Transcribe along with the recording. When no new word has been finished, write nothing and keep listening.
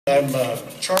I'm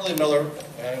Charlie Miller.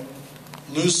 I'm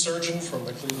Lou's surgeon from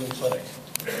the Cleveland Clinic.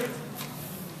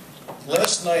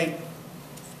 Last night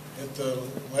of the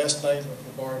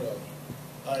BARDO,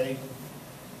 I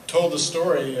told the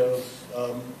story of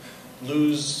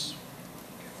Lou's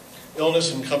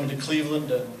illness and coming to Cleveland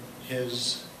and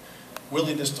his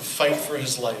willingness to fight for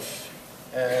his life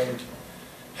and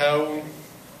how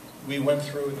we went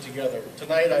through it together.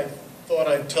 Tonight I thought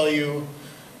I'd tell you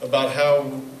about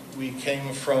how we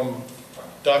came from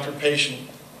doctor-patient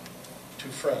to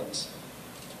friends.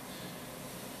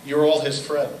 You're all his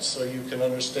friends, so you can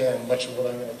understand much of what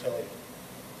I'm going to tell you.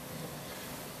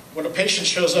 When a patient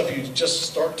shows up, you just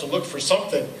start to look for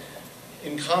something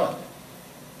in common.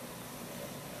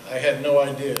 I had no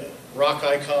idea. Rock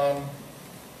icon,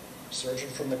 surgeon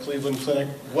from the Cleveland Clinic,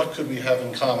 what could we have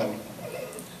in common?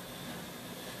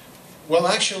 Well,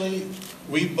 actually,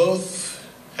 we both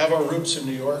have our roots in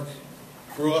New York.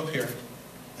 Grew up here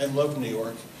and loved New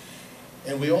York.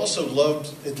 And we also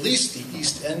loved at least the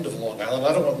east end of Long Island.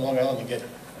 I don't want Long Island to get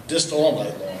dissed all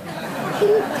night long.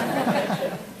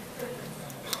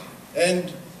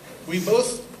 And we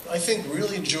both, I think,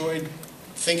 really enjoyed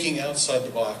thinking outside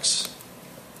the box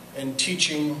and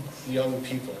teaching young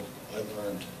people, I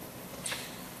learned.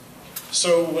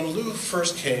 So when Lou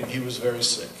first came, he was very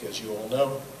sick, as you all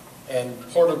know. And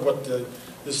part of what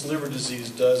this liver disease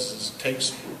does is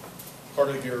takes part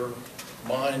of your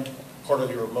mind, part of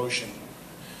your emotion.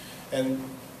 And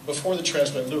before the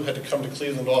transplant, Lou had to come to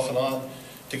Cleveland off and on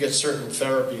to get certain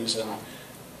therapies, and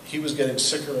he was getting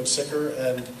sicker and sicker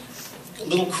and a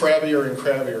little crabbier and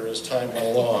crabbier as time went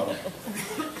along.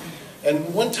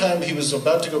 And one time he was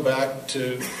about to go back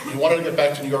to, he wanted to get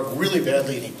back to New York really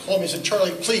badly, and he called me and said,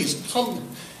 "Charlie, please, come,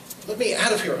 let me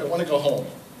out of here, I want to go home."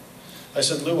 I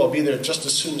said, "Lou, I'll be there just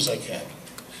as soon as I can.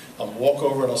 I'll walk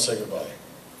over and I'll say goodbye."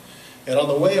 And on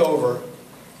the way over,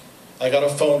 I got a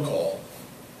phone call.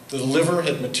 The liver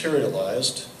had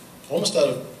materialized, almost out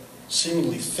of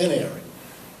seemingly thin air,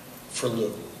 for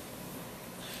Lou.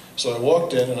 So I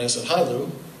walked in and I said, "Hi,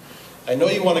 Lou. I know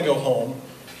you want to go home,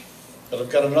 but I've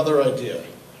got another idea.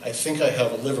 I think I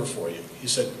have a liver for you." He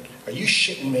said, "Are you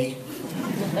shitting me?"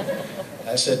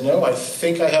 I said, "No, I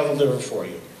think I have a liver for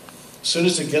you. As soon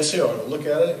as it gets here, I'll look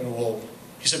at it and we'll..."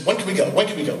 He said, "When can we go? When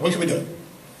can we go? When can we do it?"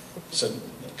 I said,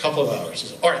 "A couple of hours." He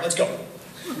said, "All right, let's go."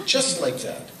 Just like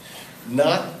that.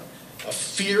 Not a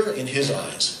fear in his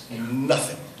eyes.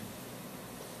 Nothing.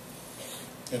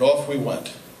 And off we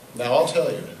went. Now I'll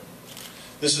tell you,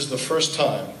 this is the first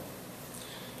time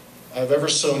I've ever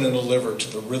sewn in a liver to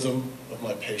the rhythm of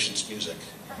my patient's music.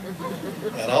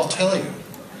 And I'll tell you,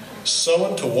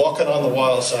 sewing to Walking on the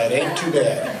Wild Side ain't too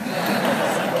bad.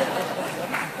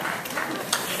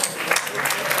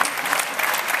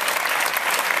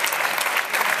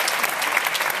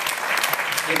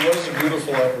 It was a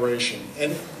beautiful operation.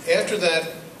 And after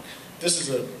that,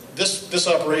 this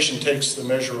operation takes the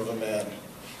measure of a man.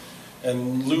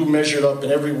 And Lou measured up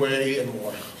in every way and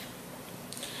more.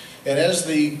 And as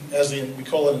we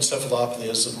call it encephalopathy,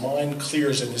 as the mind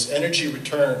clears and his energy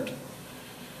returned,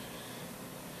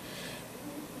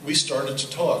 we started to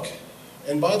talk.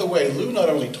 And by the way, Lou not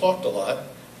only talked a lot,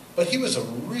 but he was a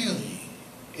really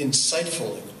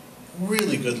insightful and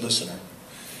really good listener.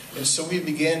 And so we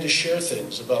began to share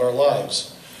things about our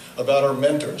lives, about our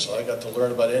mentors. I got to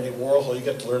learn about Andy Warhol, you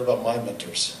got to learn about my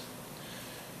mentors.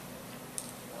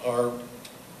 Our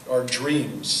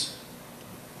dreams,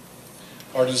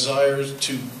 our desires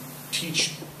to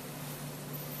teach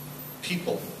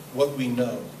people what we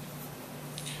know,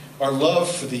 our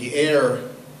love for the air,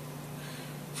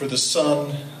 for the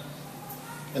sun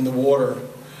and the water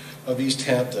of East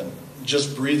Hampton,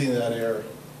 just breathing that air,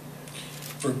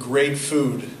 for great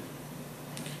food.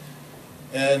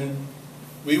 And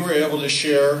we were able to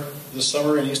share the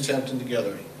summer in East Hampton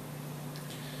together.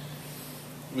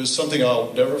 It was something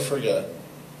I'll never forget.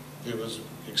 It was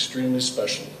extremely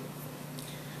special.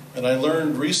 And I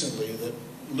learned recently that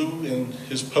Lou, in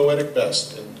his poetic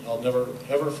best, and I'll never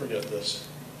ever forget this,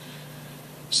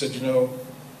 said, "You know,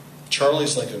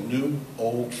 Charlie's like a new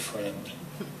old friend.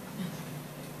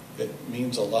 It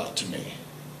means a lot to me."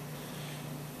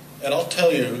 And I'll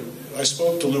tell you, I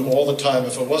spoke to Lou all the time.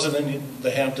 If it wasn't in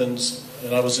the Hamptons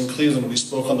and I was in Cleveland, we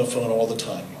spoke on the phone all the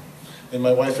time. And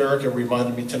my wife Erica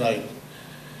reminded me tonight,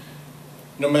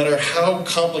 no matter how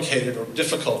complicated or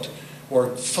difficult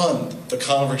or fun the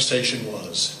conversation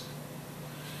was,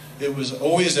 it was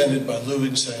always ended by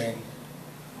Lou saying,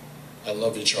 "I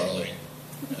love you, Charlie."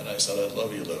 And I said, "I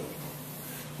love you, Lou."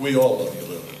 We all love you,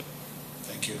 Lou.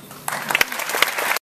 Thank you.